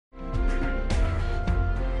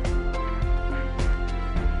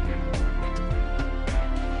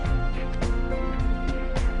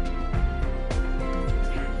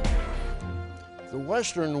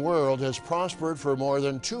Western world has prospered for more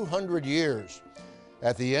than 200 years.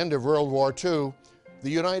 At the end of World War II, the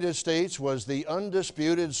United States was the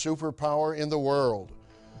undisputed superpower in the world.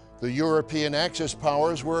 The European Axis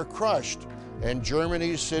powers were crushed, and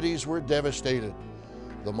Germany's cities were devastated.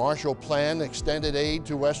 The Marshall Plan extended aid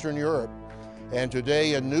to Western Europe, and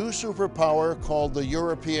today a new superpower called the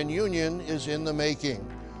European Union is in the making.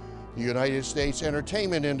 The United States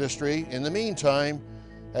entertainment industry, in the meantime,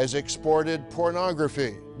 has exported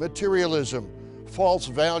pornography, materialism, false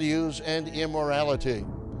values, and immorality.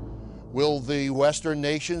 Will the Western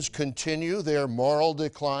nations continue their moral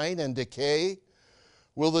decline and decay?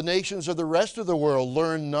 Will the nations of the rest of the world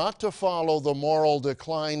learn not to follow the moral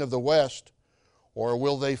decline of the West, or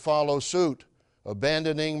will they follow suit,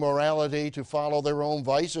 abandoning morality to follow their own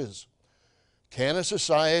vices? Can a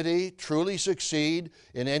society truly succeed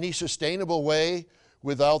in any sustainable way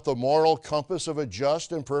without the moral compass of a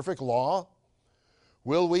just and perfect law?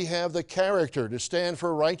 Will we have the character to stand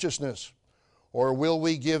for righteousness, or will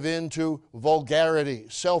we give in to vulgarity,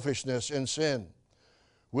 selfishness, and sin?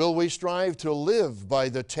 Will we strive to live by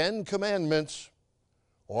the 10 Commandments,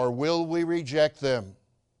 or will we reject them?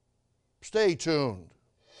 Stay tuned.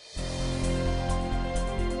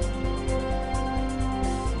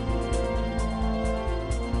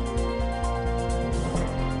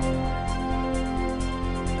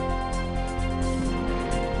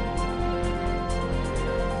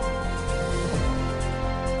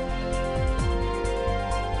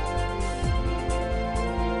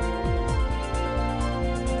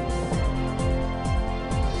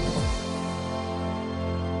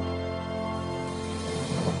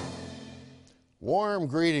 Warm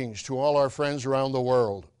greetings to all our friends around the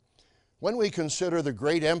world. When we consider the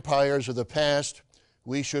great empires of the past,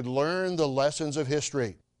 we should learn the lessons of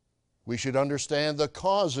history. We should understand the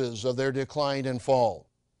causes of their decline and fall.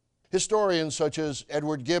 Historians such as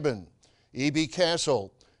Edward Gibbon, E.B.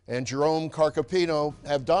 Castle, and Jerome Carcopino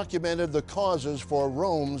have documented the causes for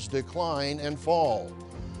Rome's decline and fall.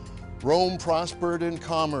 Rome prospered in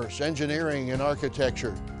commerce, engineering, and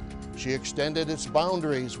architecture. She extended its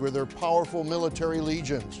boundaries with her powerful military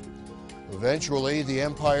legions. Eventually, the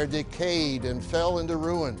empire decayed and fell into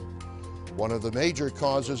ruin. One of the major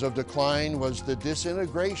causes of decline was the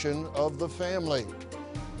disintegration of the family.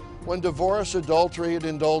 When divorce, adultery, and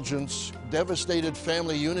indulgence devastated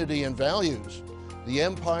family unity and values, the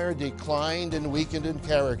empire declined and weakened in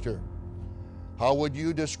character. How would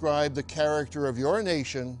you describe the character of your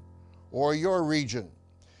nation or your region?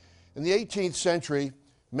 In the 18th century,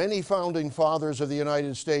 many founding fathers of the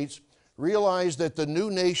United States realized that the new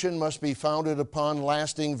nation must be founded upon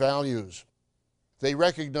lasting values. They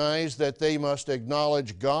recognized that they must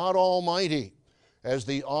acknowledge God Almighty as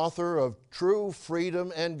the author of true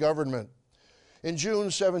freedom and government. In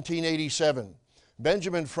June 1787,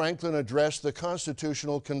 Benjamin Franklin addressed the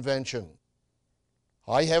Constitutional Convention.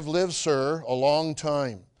 "I have lived, sir, a long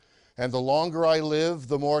time, and the longer I live,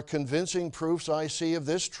 the more convincing proofs I see of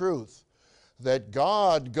this truth, that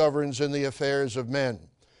God governs in the affairs of men,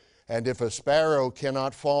 and if a sparrow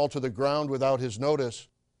cannot fall to the ground without his notice,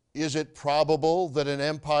 is it probable that an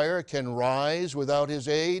empire can rise without his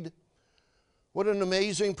aid?" What an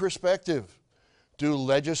amazing perspective. Do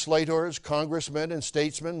legislators, congressmen, and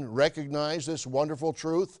statesmen recognize this wonderful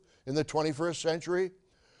truth in the 21st century?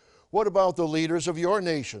 What about the leaders of your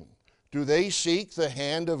nation? Do they seek the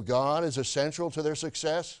hand of God as essential to their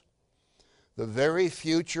success? The very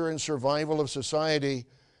future and survival of society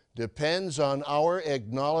depends on our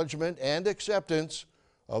acknowledgement and acceptance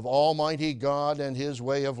of Almighty God and His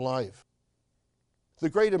way of life. The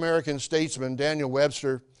great American statesman Daniel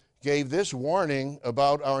Webster gave this warning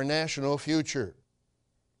about our national future.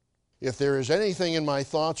 "If there is anything in my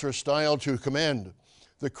thoughts or style to commend,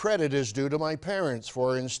 the credit is due to my parents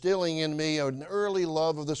for instilling in me an early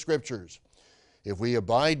love of the Scriptures. If we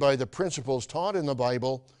abide by the principles taught in the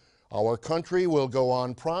Bible, our country will go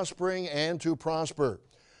on prospering and to prosper.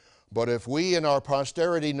 But if we and our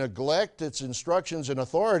posterity neglect its instructions and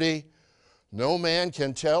authority, no man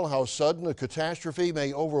can tell how sudden a catastrophe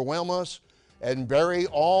may overwhelm us and bury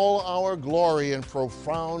all our glory in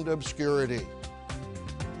profound obscurity."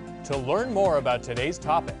 To learn more about today's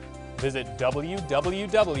topic, visit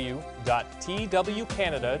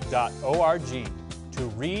www.twcanada.org to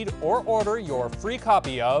read or order your free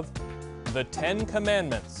copy of The 10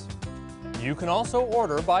 Commandments. You can also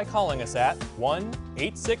order by calling us at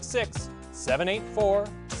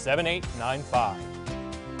 1-866-784-7895.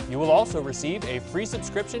 You will also receive a free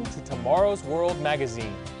subscription to Tomorrow's World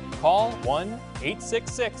magazine. Call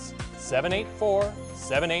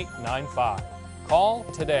 1-866-784-7895. Call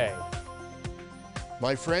today.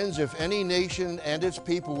 My friends, if any nation and its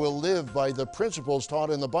people will live by the principles taught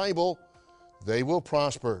in the Bible, they will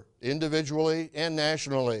prosper, individually and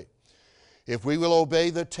nationally. If we will obey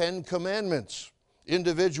the 10 Commandments,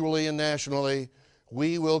 individually and nationally,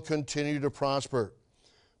 we will continue to prosper.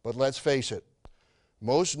 But let's face it,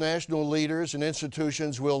 most national leaders and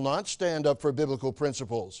institutions will not stand up for biblical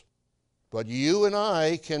principles, but you and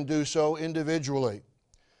I can do so individually.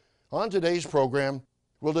 On today's program,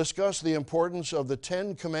 we'll discuss the importance of the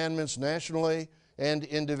 10 Commandments nationally and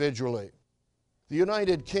individually. The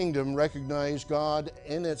United Kingdom recognized God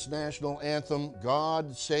in its national anthem,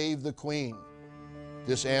 God Save the Queen.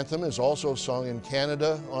 This anthem is also sung in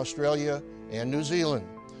Canada, Australia, and New Zealand.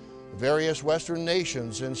 Various Western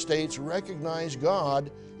nations and states recognize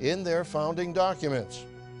God in their founding documents.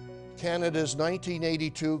 Canada's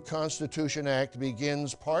 1982 Constitution Act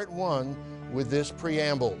begins Part 1 with this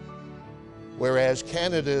preamble. Whereas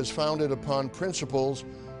Canada is founded upon principles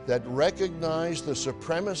that recognize the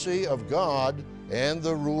supremacy of God and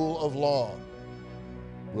the rule of law.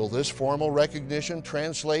 Will this formal recognition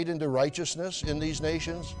translate into righteousness in these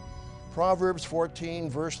nations? Proverbs 14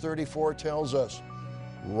 verse 34 tells us,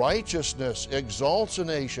 righteousness exalts a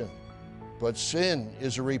nation, but sin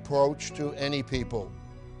is a reproach to any people.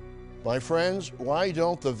 My friends, why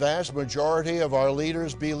don't the vast majority of our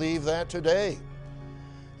leaders believe that today?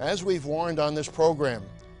 As we've warned on this program,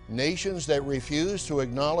 nations that refuse to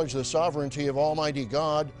acknowledge the sovereignty of Almighty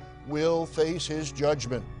God will face His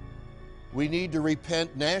judgment. We need to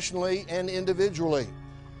repent nationally and individually.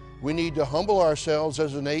 We need to humble ourselves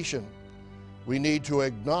as a nation. We need to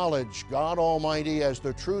acknowledge God Almighty as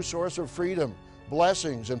the true source of freedom,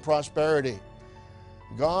 blessings, and prosperity.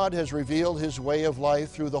 God has revealed His way of life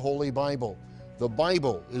through the Holy Bible. The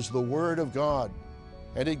Bible is the Word of God,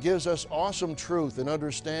 and it gives us awesome truth and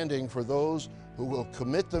understanding for those who will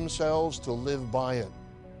commit themselves to live by it.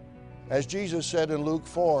 As Jesus said in Luke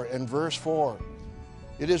 4 and verse 4,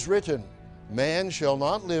 it is written, man shall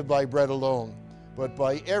not live by bread alone, but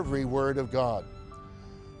by every word of God.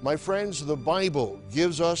 My friends, the Bible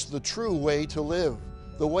gives us the true way to live,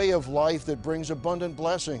 the way of life that brings abundant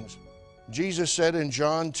blessings. Jesus said in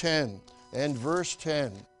John 10 and verse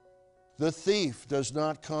 10, the thief does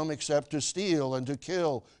not come except to steal and to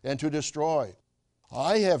kill and to destroy.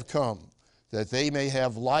 I have come that they may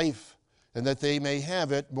have life and that they may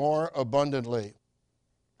have it more abundantly.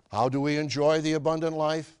 How do we enjoy the abundant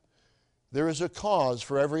life? There is a cause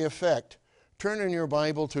for every effect. Turn in your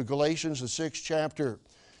Bible to Galatians, the 6th chapter.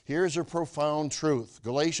 Here's a profound truth.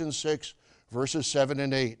 Galatians 6, verses 7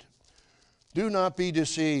 and 8. Do not be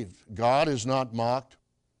deceived. God is not mocked.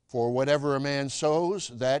 For whatever a man sows,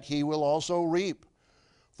 that he will also reap.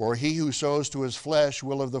 For he who sows to his flesh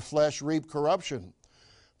will of the flesh reap corruption.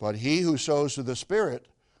 But he who sows to the Spirit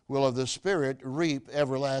will of the Spirit reap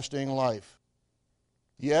everlasting life.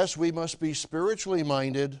 Yes, we must be spiritually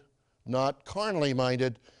minded, not carnally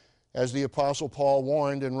minded, as the Apostle Paul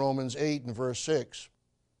warned in Romans 8 and verse 6.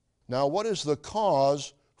 Now, what is the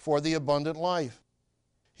cause for the abundant life?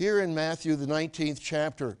 Here in Matthew, the 19th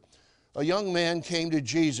chapter, a young man came to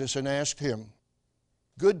Jesus and asked him,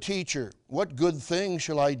 good teacher, what good thing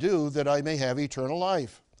shall I do that I may have eternal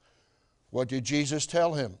life? What did Jesus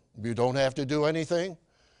tell him? You don't have to do anything?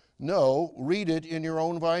 No, read it in your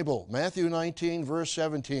own Bible. Matthew 19, verse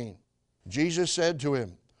 17. Jesus said to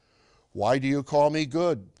him, why do you call me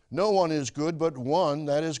good? No one is good but one,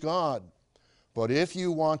 that is God. But if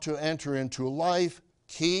you want to enter into life,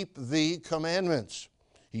 keep the commandments.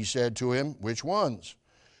 He said to him, which ones?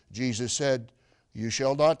 Jesus said, you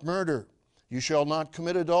shall not murder, you shall not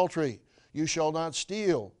commit adultery, you shall not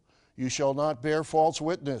steal, you shall not bear false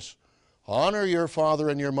witness, honor your father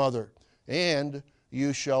and your mother, and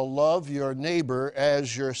you shall love your neighbor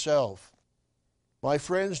as yourself. My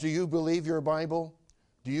friends, do you believe your Bible?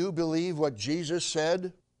 Do you believe what Jesus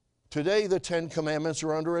said? Today the 10 Commandments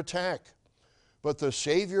are under attack, but the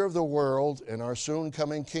Savior of the world and our soon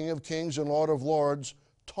coming King of Kings and Lord of Lords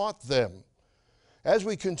taught them. As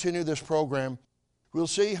we continue this program, we'll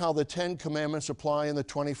see how the 10 Commandments apply in the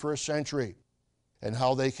 21st century and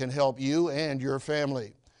how they can help you and your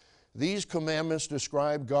family. These commandments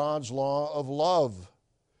describe God's law of love.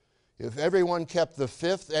 If everyone kept the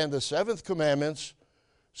 5th and the 7th commandments,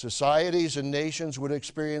 societies and nations would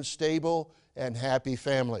experience stable and happy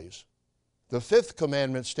families. The 5th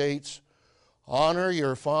commandment states, honor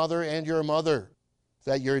your father and your mother,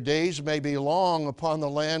 that your days may be long upon the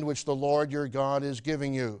land which the Lord your God is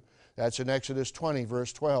giving you. That's in Exodus 20,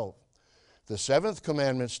 verse 12. The 7th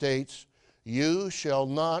commandment states, you shall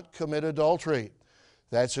not commit adultery.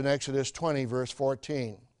 That's in Exodus 20, verse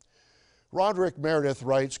 14. Roderick Meredith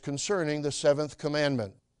writes concerning the seventh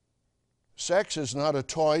commandment, "Sex is not a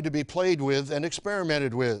toy to be played with and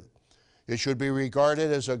experimented with. It should be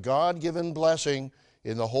regarded as a God-given blessing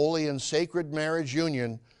in the holy and sacred marriage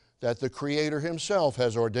union that the Creator Himself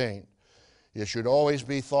has ordained. It should always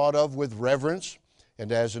be thought of with reverence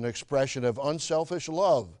and as an expression of unselfish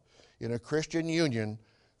love in a Christian union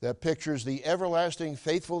that pictures the everlasting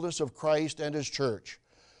faithfulness of Christ and His church.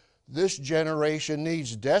 This generation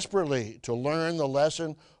needs desperately to learn the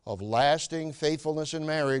lesson of lasting faithfulness in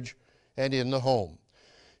marriage and in the home.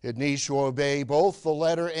 It needs to obey both the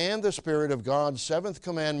letter and the spirit of God's seventh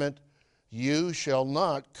commandment, 'You shall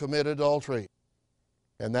not commit adultery.'"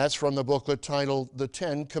 And that's from the booklet titled The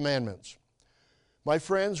 10 Commandments. My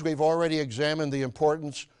friends, we've already examined the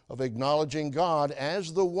importance of acknowledging God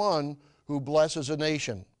as the one who blesses a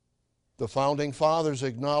nation. The founding fathers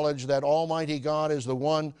acknowledged that Almighty God is the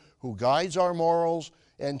one who guides our morals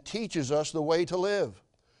and teaches us the way to live.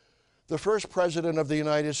 The first President of the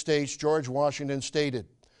United States, George Washington, stated,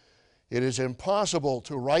 "It is impossible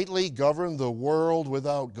to rightly govern the world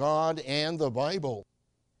without God and the Bible."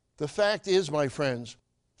 The fact is, my friends,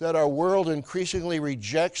 that our world increasingly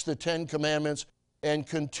rejects the 10 Commandments and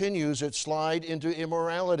continues its slide into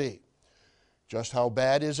immorality. Just how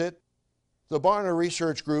bad is it? The Barna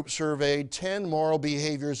Research Group surveyed 10 moral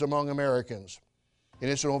behaviors among Americans. In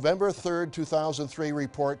its November 3, 2003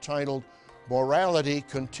 report titled "Morality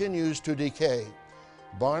Continues to Decay,"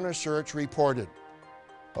 Barna Search reported,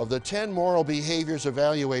 of the 10 moral behaviors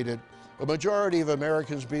evaluated, a majority of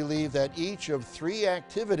Americans believe that each of 3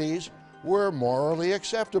 activities were morally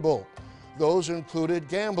acceptable. Those included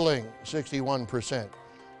gambling, 61%,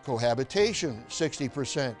 cohabitation,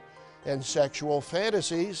 60%, and sexual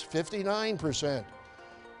fantasies, 59%.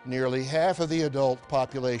 Nearly half of the adult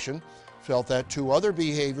population felt that 2 other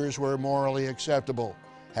behaviors were morally acceptable: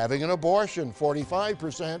 having an abortion,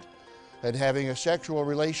 45%, and having a sexual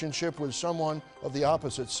relationship with someone of the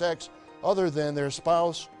opposite sex other than their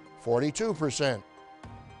spouse, 42%.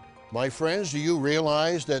 My friends, do you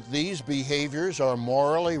realize that these behaviors are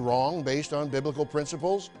morally wrong based on biblical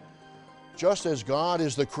principles? Just as God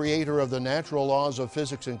is the creator of the natural laws of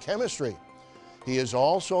physics and chemistry, He is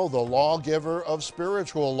also the lawgiver of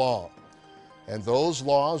spiritual law, and those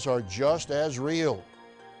laws are just as real.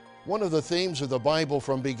 One of the themes of the Bible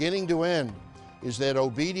from beginning to end is that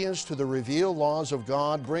obedience to the revealed laws of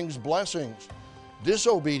God brings blessings.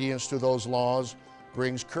 Disobedience to those laws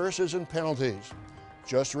brings curses and penalties.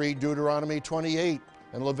 Just read Deuteronomy 28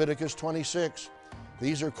 and Leviticus 26.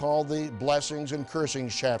 These are called the blessings and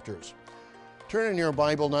cursings chapters. Turn in your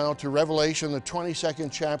Bible now to Revelation, the 22nd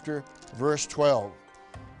chapter, verse 12.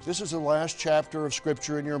 This is the last chapter of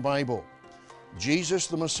Scripture in your Bible. Jesus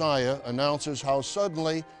the Messiah announces how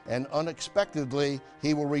suddenly and unexpectedly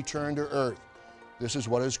He will return to earth. This is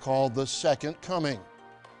what is called the second coming.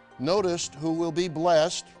 Notice who will be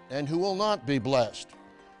blessed and who will not be blessed.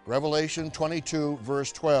 Revelation 22,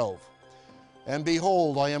 verse 12. "And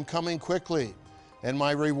behold, I am coming quickly, and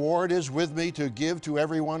my reward is with me to give to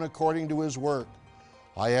everyone according to his work.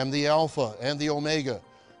 I am the Alpha and the Omega,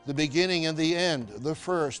 the beginning and the end, the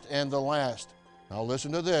first and the last." Now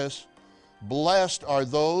listen to this. "Blessed are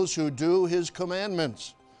those who do His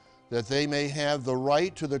commandments, that they may have the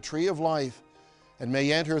right to the tree of life and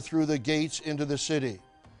may enter through the gates into the city.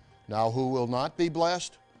 Now who will not be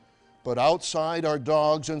blessed? But outside are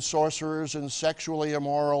dogs and sorcerers and sexually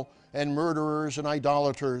immoral and murderers and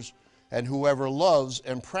idolaters and whoever loves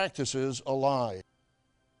and practices a lie."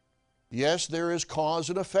 Yes, there is cause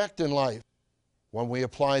and effect in life. When we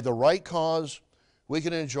apply the right cause, we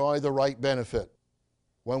can enjoy the right benefit.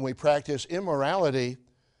 When we practice immorality,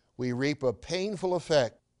 we reap a painful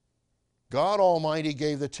effect. God Almighty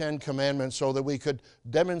gave the 10 Commandments so that we could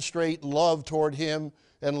demonstrate love toward Him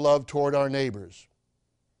and love toward our neighbors.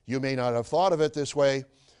 You may not have thought of it this way,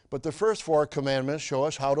 but the first 4 commandments show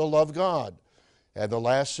us how to love God, and the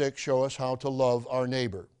last 6 show us how to love our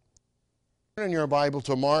neighbor. Turn in your Bible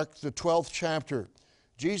to Mark, the 12th chapter.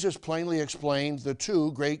 Jesus plainly explained the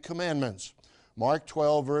 2 great commandments. Mark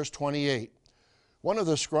 12, verse 28. One of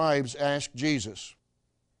the scribes asked Jesus,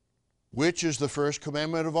 "Which is the first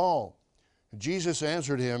commandment of all?" Jesus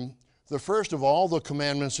answered him, "The first of all the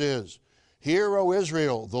commandments is, 'Hear, O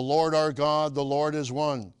Israel, the Lord our God, the Lord is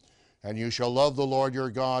one. And you shall love the Lord your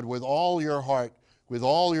God with all your heart, with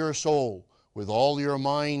all your soul, with all your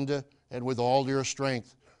mind, and with all your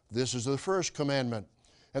strength.' This is the first commandment.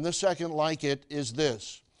 And the second like it is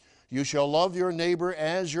this, 'You shall love your neighbor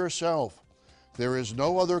as yourself.' There is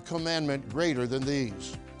no other commandment greater than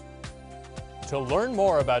these." To learn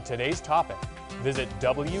more about today's topic, Visit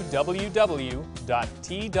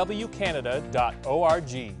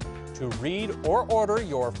www.twcanada.org to read or order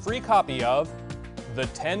your free copy of The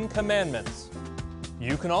Ten Commandments.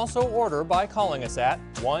 You can also order by calling us at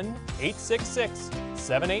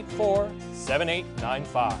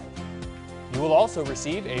 1-866-784-7895. You will also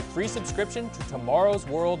receive a free subscription to Tomorrow's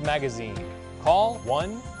World magazine. Call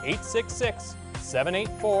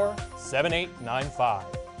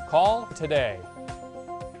 1-866-784-7895. Call today.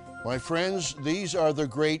 My friends, these are the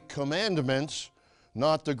great commandments,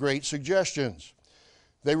 not the great suggestions.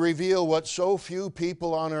 They reveal what so few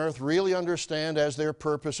people on earth really understand as their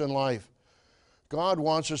purpose in life. God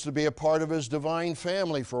wants us to be a part of His divine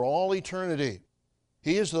family for all eternity.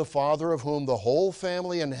 He is the Father of whom the whole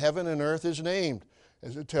family in heaven and earth is named,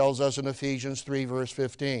 as it tells us in Ephesians 3, verse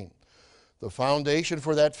 15. The foundation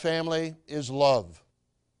for that family is love.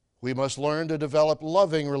 We must learn to develop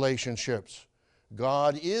loving relationships.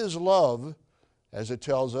 God is love, as it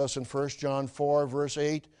tells us in 1 John 4, verse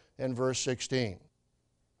 8 and verse 16.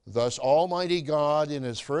 Thus Almighty God, in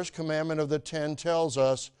His first commandment of the 10, tells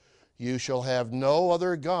us, "You shall have no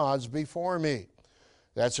other gods before me."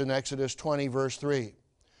 That's in Exodus 20, verse 3.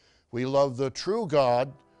 We love the true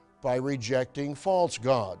God by rejecting false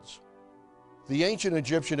gods. The ancient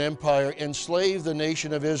Egyptian empire enslaved the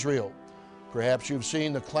nation of Israel. Perhaps you've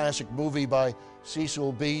seen the classic movie by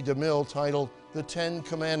Cecil B. DeMille titled The Ten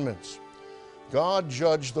Commandments. God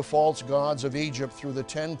judged the false gods of Egypt through the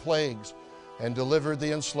 10 plagues and delivered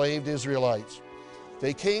the enslaved Israelites.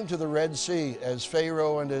 They came to the Red Sea as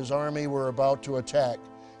Pharaoh and his army were about to attack.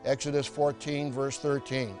 Exodus 14, verse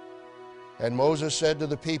 13. And Moses said to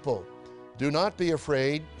the people, "Do not be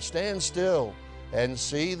afraid, stand still, and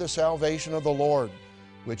see the salvation of the Lord,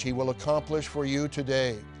 which He will accomplish for you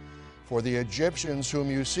today. For the Egyptians whom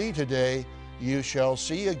you see today, you shall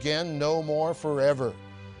see again no more forever.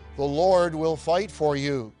 The Lord will fight for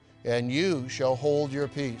you, and you shall hold your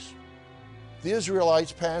peace." The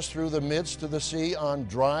Israelites passed through the midst of the sea on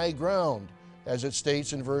dry ground, as it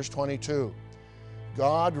states in verse 22.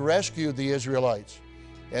 God rescued the Israelites,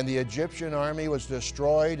 and the Egyptian army was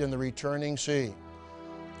destroyed in the returning sea.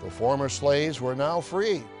 The former slaves were now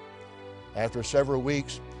free. After several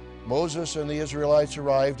weeks, Moses and the Israelites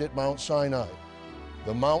arrived at Mount Sinai.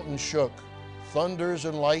 The mountain shook. Thunders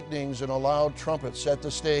and lightnings and a loud trumpet set the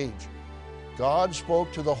stage. God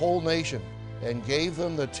spoke to the whole nation and gave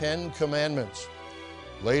them the 10 Commandments.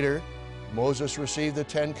 Later, Moses received the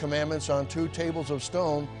 10 Commandments on 2 tables of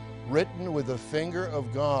stone written with the finger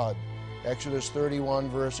of God. Exodus 31,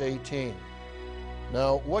 verse 18.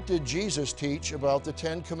 Now, what did Jesus teach about the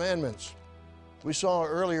 10 Commandments? We saw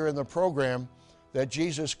earlier in the program that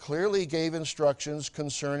Jesus clearly gave instructions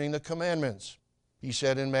concerning the commandments. He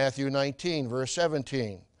said in Matthew 19, verse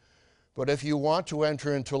 17, "But if you want to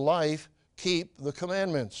enter into life, keep the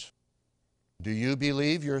commandments." Do you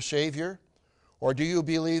believe your Savior? Or do you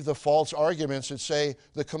believe the false arguments that say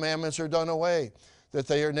the commandments are done away, that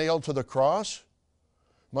they are nailed to the cross?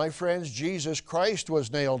 My friends, Jesus Christ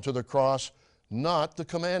was nailed to the cross, not the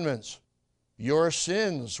commandments. Your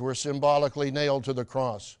sins were symbolically nailed to the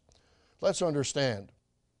cross. Let's understand.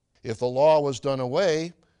 If the law was done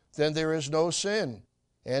away, then there is no sin,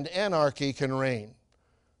 and anarchy can reign.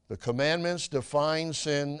 The commandments define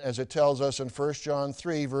sin, as it tells us in 1 John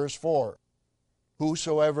 3, verse 4.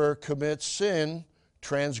 Whosoever commits sin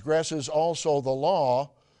transgresses also the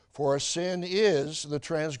law, for sin is the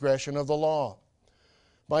transgression of the law.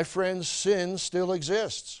 My friends, sin still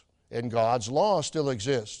exists, and God's law still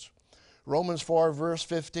exists. Romans 4, verse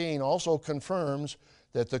 15 also confirms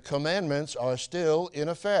that the commandments are still in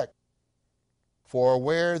effect. For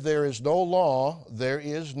where there is no law, there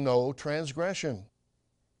is no transgression.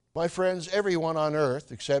 My friends, everyone on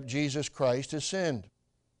earth except Jesus Christ has sinned.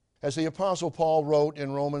 As the Apostle Paul wrote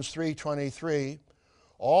in Romans 3:23,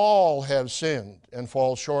 all have sinned and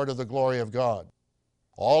fall short of the glory of God.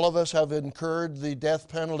 All of us have incurred the death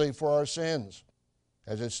penalty for our sins,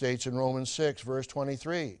 as it states in Romans 6, verse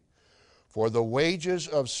 23. For the wages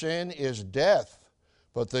of sin is death,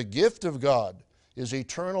 but the gift of God is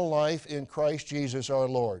eternal life in Christ Jesus our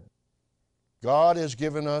Lord. God has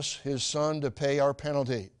given us His Son to pay our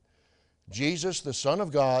penalty. Jesus, the Son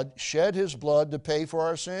of God, shed His blood to pay for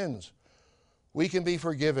our sins. We can be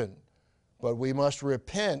forgiven, but we must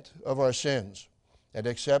repent of our sins and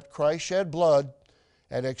accept Christ's shed blood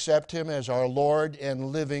and accept Him as our Lord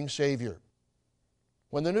and living Savior.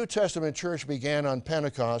 When the New Testament church began on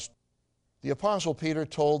Pentecost, the Apostle Peter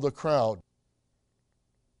told the crowd,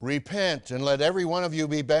 "Repent and let every one of you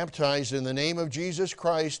be baptized in the name of Jesus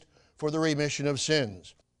Christ for the remission of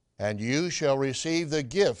sins, and you shall receive the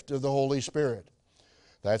gift of the Holy Spirit."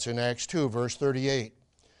 That's in Acts 2, verse 38.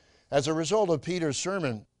 As a result of Peter's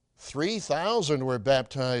sermon, 3,000 were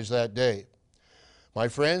baptized that day. My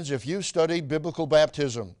friends, if you've studied biblical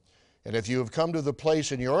baptism, and if you have come to the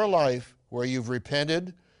place in your life where you've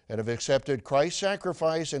repented and have accepted Christ's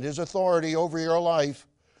sacrifice and His authority over your life,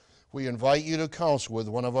 we invite you to counsel with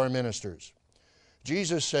one of our ministers.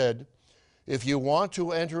 Jesus said, "If you want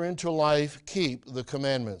to enter into life, keep the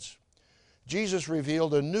commandments." Jesus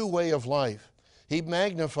revealed a new way of life. He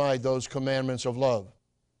magnified those commandments of love.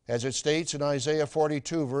 As it states in Isaiah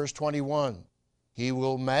 42, verse 21, He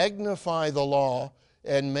will magnify the law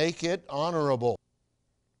and make it honorable.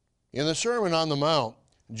 In the Sermon on the Mount,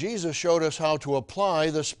 Jesus showed us how to apply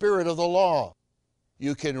the spirit of the law.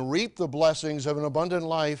 You can reap the blessings of an abundant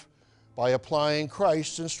life by applying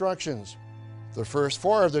Christ's instructions. The first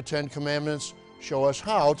 4 of the 10 commandments show us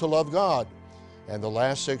how to love God, and the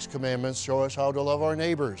last 6 commandments show us how to love our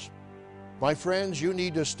neighbors. My friends, you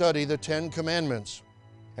need to study the 10 commandments,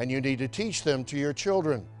 and you need to teach them to your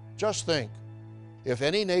children. Just think, if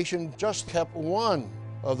any nation just kept one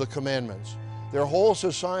of the commandments, their whole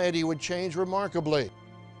society would change remarkably.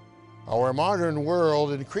 Our modern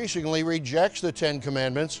world increasingly rejects the 10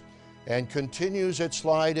 commandments and continues its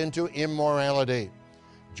slide into immorality.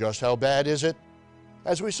 Just how bad is it?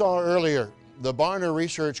 As we saw earlier, the Barna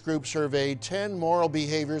Research Group surveyed 10 moral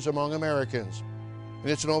behaviors among Americans. In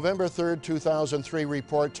its November 3, 2003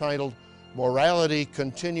 report titled "Morality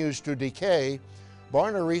Continues to Decay,"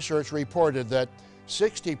 Barna Research reported that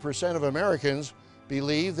 60% of Americans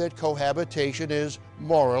believe that cohabitation is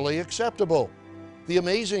morally acceptable. The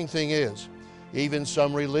amazing thing is, even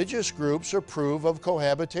some religious groups approve of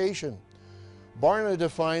cohabitation. Barna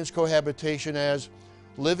defines cohabitation as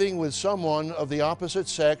living with someone of the opposite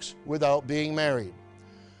sex without being married.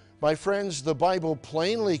 My friends, the Bible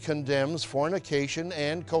plainly condemns fornication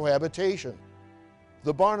and cohabitation.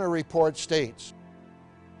 The Barna report states,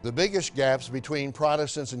 the biggest gaps between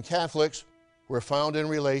Protestants and Catholics were found in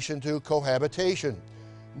relation to cohabitation,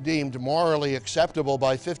 deemed morally acceptable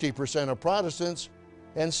by 50% of Protestants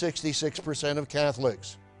and 66% of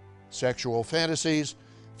Catholics. Sexual fantasies,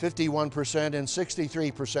 51% and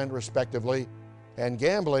 63% respectively, and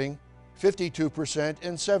gambling, 52%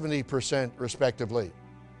 and 70% respectively.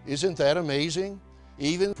 Isn't that amazing?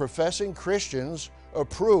 Even professing Christians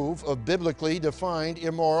approve of biblically defined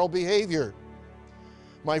immoral behavior.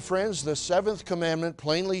 My friends, the 7th commandment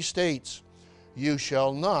plainly states, "You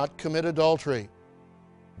shall not commit adultery."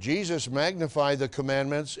 Jesus magnified the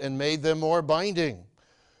commandments and made them more binding.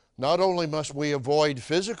 Not only must we avoid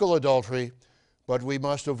physical adultery, but we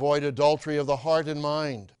must avoid adultery of the heart and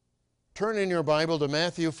mind. Turn in your Bible to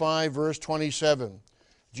Matthew 5, verse 27.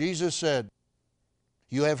 Jesus said,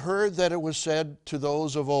 "You have heard that it was said to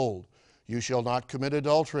those of old, 'You shall not commit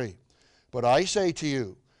adultery.' But I say to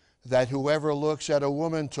you that whoever looks at a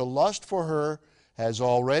woman to lust for her has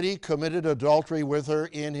already committed adultery with her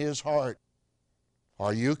in his heart."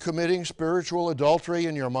 Are you committing spiritual adultery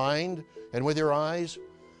in your mind and with your eyes?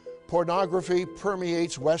 Pornography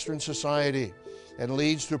permeates Western society and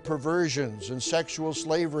leads to perversions and sexual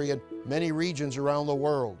slavery in many regions around the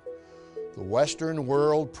world. The Western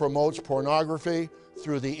world promotes pornography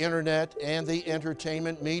through the internet and the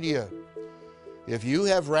entertainment media. If you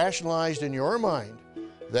have rationalized in your mind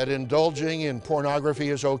that indulging in pornography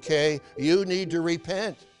is okay, you need to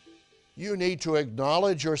repent. You need to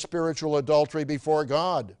acknowledge your spiritual adultery before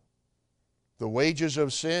God. The wages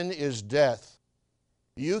of sin is death.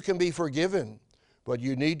 You can be forgiven, but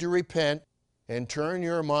you need to repent and turn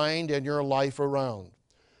your mind and your life around.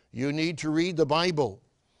 You need to read the Bible,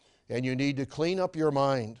 and you need to clean up your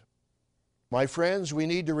mind. My friends, we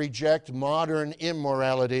need to reject modern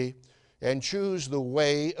immorality and choose the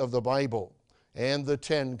way of the Bible and the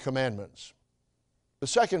 10 Commandments. The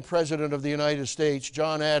second President of the United States,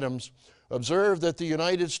 John Adams, observed that the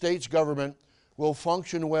United States government will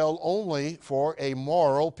function well only for a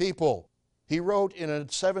moral people. He wrote in a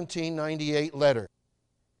 1798 letter,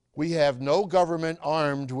 "We have no government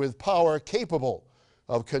armed with power capable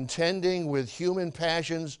of contending with human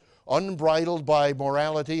passions unbridled by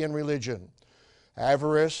morality and religion.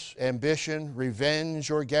 Avarice, ambition,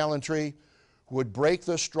 revenge, or gallantry would break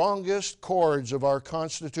the strongest cords of our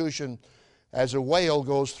Constitution as a whale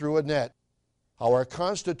goes through a net. Our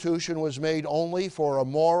Constitution was made only for a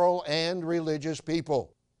moral and religious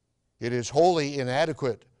people. It is wholly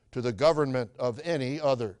inadequate to the government of any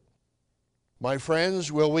other." My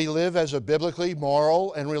friends, will we live as a biblically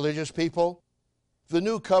moral and religious people? The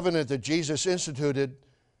new covenant that Jesus instituted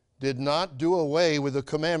did not do away with the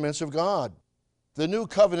commandments of God. The new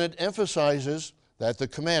covenant emphasizes that the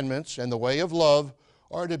commandments and the way of love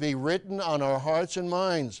are to be written on our hearts and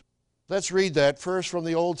minds. Let's read that first from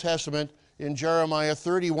the Old Testament in Jeremiah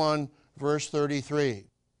 31, verse 33.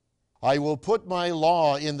 I will put my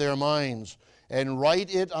law in their minds and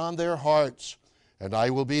write it on their hearts, and I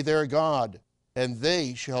will be their God, and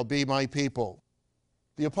they shall be my people.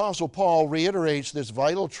 The Apostle Paul reiterates this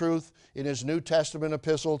vital truth in his New Testament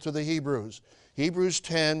epistle to the Hebrews, Hebrews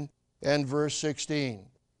 10 and verse 16.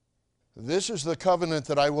 This is the covenant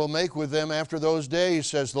that I will make with them after those days,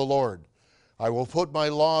 says the Lord. I will put my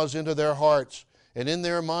laws into their hearts, and in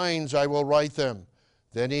their minds I will write them.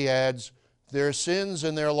 Then he adds, their sins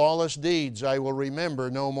and their lawless deeds I will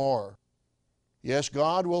remember no more. Yes,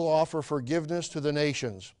 God will offer forgiveness to the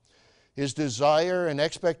nations. His desire and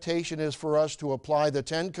expectation is for us to apply the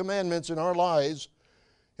 10 Commandments in our lives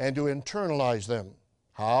and to internalize them.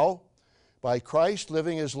 How? By Christ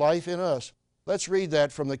living his life in us. Let's read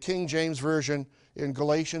that from the King James Version in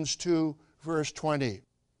Galatians 2, verse 20.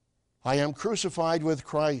 I am crucified with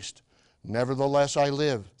Christ. Nevertheless I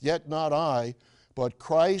live, yet not I, but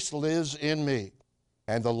Christ lives in me.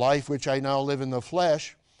 And the life which I now live in the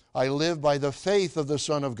flesh, I live by the faith of the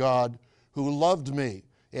Son of God, who loved me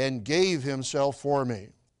and gave himself for me.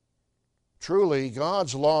 Truly,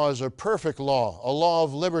 God's law is a perfect law, a law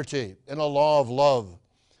of liberty, and a law of love.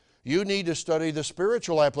 You need to study the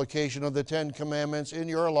spiritual application of the 10 Commandments in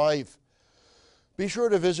your life. Be sure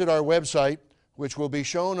to visit our website, which will be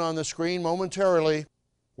shown on the screen momentarily,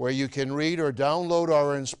 where you can read or download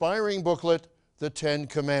our inspiring booklet, The 10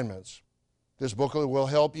 Commandments. This booklet will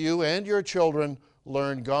help you and your children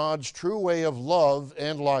learn God's true way of love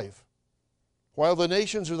and life. While the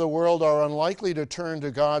nations of the world are unlikely to turn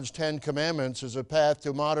to God's 10 Commandments as a path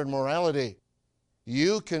to modern morality,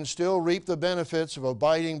 you can still reap the benefits of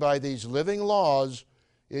abiding by these living laws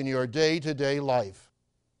in your day-to-day life.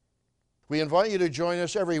 We invite you to join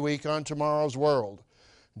us every week on Tomorrow's World.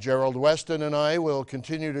 Gerald Weston and I will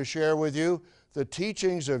continue to share with you the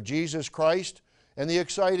teachings of Jesus Christ and the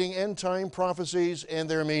exciting end-time prophecies and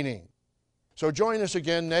their meaning. So join us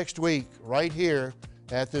again next week, right here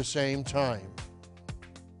at the same time.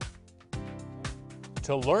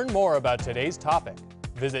 To learn more about today's topic,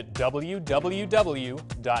 visit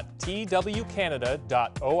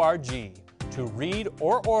www.twcanada.org to read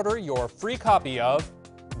or order your free copy of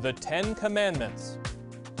The 10 Commandments.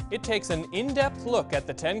 It takes an in-depth look at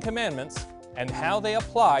the 10 Commandments and how they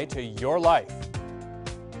apply to your life.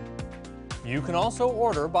 You can also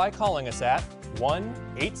order by calling us at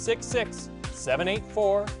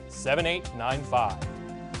 1-866-784-7895.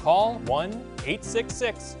 Call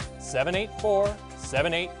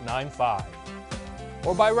 1-866-784-7895.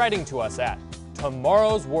 Or by writing to us at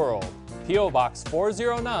Tomorrow's World, P.O. Box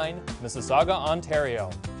 409, Mississauga, Ontario,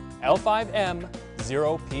 L5M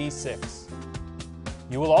 0P6.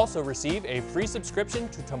 You will also receive a free subscription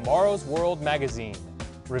to Tomorrow's World magazine,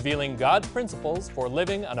 revealing God's principles for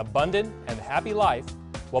living an abundant and happy life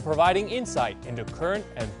while providing insight into current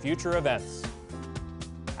and future events.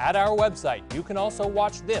 At our website, you can also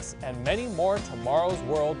watch this and many more Tomorrow's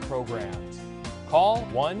World programs. Call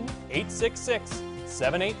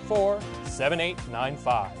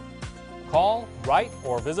 1-866-784-7895. Call, write,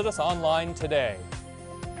 or visit us online today.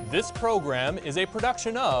 This program is a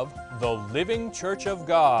production of the Living Church of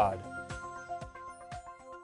God.